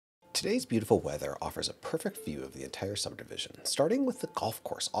Today's beautiful weather offers a perfect view of the entire subdivision, starting with the golf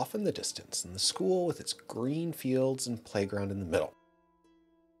course off in the distance and the school with its green fields and playground in the middle.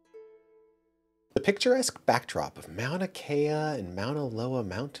 The picturesque backdrop of Mauna Kea and Mauna Loa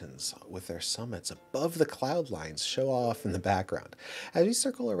mountains with their summits above the cloud lines show off in the background. As we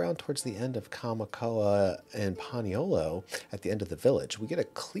circle around towards the end of Kamakoa and Paniolo at the end of the village, we get a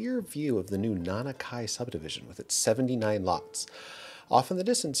clear view of the new Mauna Kea subdivision with its 79 lots. Off in the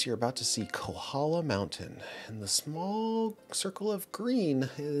distance, you're about to see Kohala Mountain and the small circle of green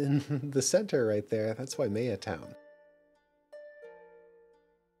in the center right there. That's Waimea Town.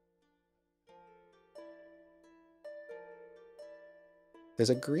 There's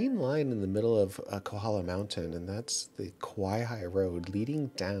a green line in the middle of Kohala Mountain, and that's the Kauai Road leading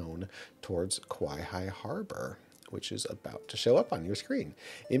down towards Kauai Harbor, which is about to show up on your screen.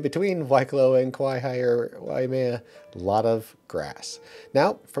 In between Waikoloa and Kauai or Waimea, a lot of grass.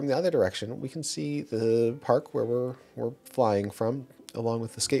 Now, from the other direction, we can see the park where we're flying from, along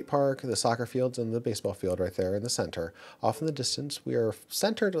with the skate park, the soccer fields, and the baseball field right there in the center. Off in the distance, we are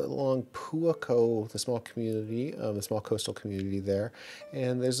centered along Puako, the small community, the small coastal community there.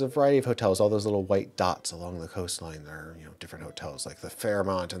 And there's a variety of hotels, all those little white dots along the coastline. There are, different hotels like the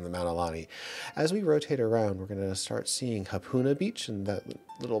Fairmont and the Mauna Loa. As we rotate around, we're going to start seeing Hapuna Beach and that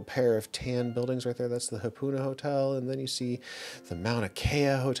little pair of tan buildings right there. That's the Hapuna Hotel. And then you see the Mauna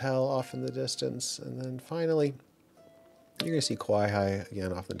Kea Hotel off in the distance. And then finally, you're going to see Kauai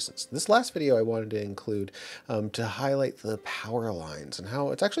again off in the distance. This last video I wanted to include to highlight the power lines and how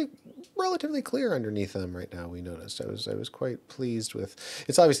it's actually relatively clear underneath them right now. We noticed I was quite pleased with.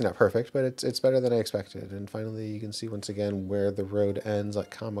 It's obviously not perfect, but it's better than I expected. And finally, you can see once again where the road ends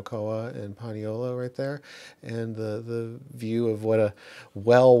at Kamakoa and Paniolo right there, and the view of what a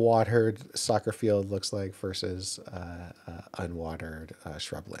well-watered soccer field looks like versus unwatered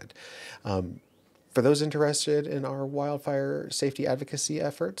shrubland. For those interested in our wildfire safety advocacy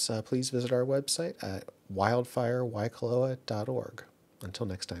efforts, please visit our website at wildfirewaikoloa.org. Until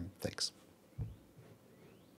next time, thanks.